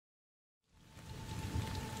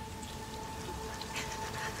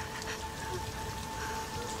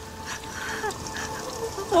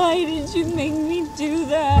Why did you make me do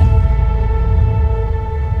that?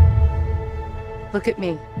 Look at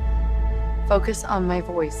me. Focus on my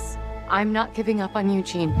voice. I'm not giving up on you,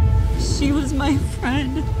 Jean. She was my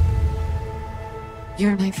friend.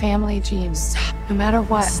 You're my family, Jean. Stop, no matter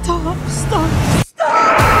what. Stop, stop,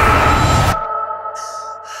 stop!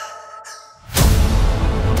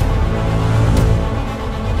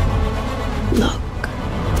 Look.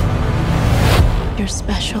 You're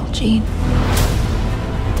special, Jean.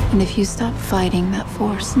 And if you stop fighting that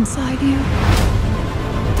force inside you,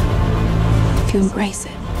 if you embrace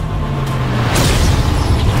it,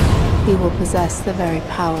 you will possess the very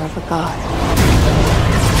power of a god.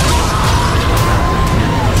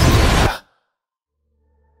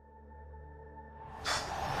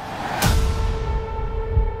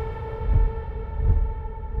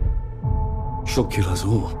 She'll kill us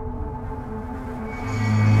all.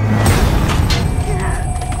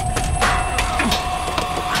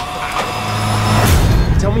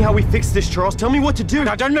 Tell me how we fix this, Charles. Tell me what to do.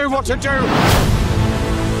 I don't know what to do.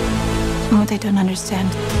 And what they don't understand,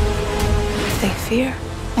 they fear,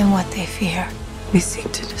 and what they fear, we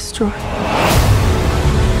seek to destroy.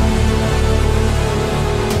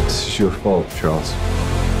 This is your fault, Charles.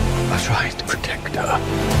 I tried to protect her.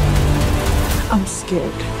 I'm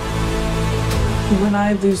scared. When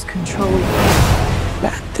I lose control,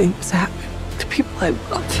 bad things happen to people I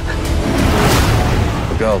love.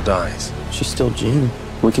 The girl dies. She's still Jean.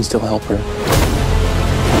 We can still help her.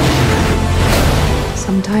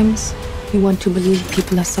 Sometimes we want to believe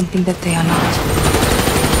people are something that they are not.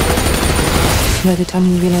 By the time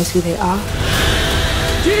we realize who they are,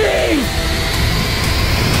 Jean!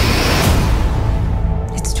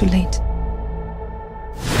 it's too late.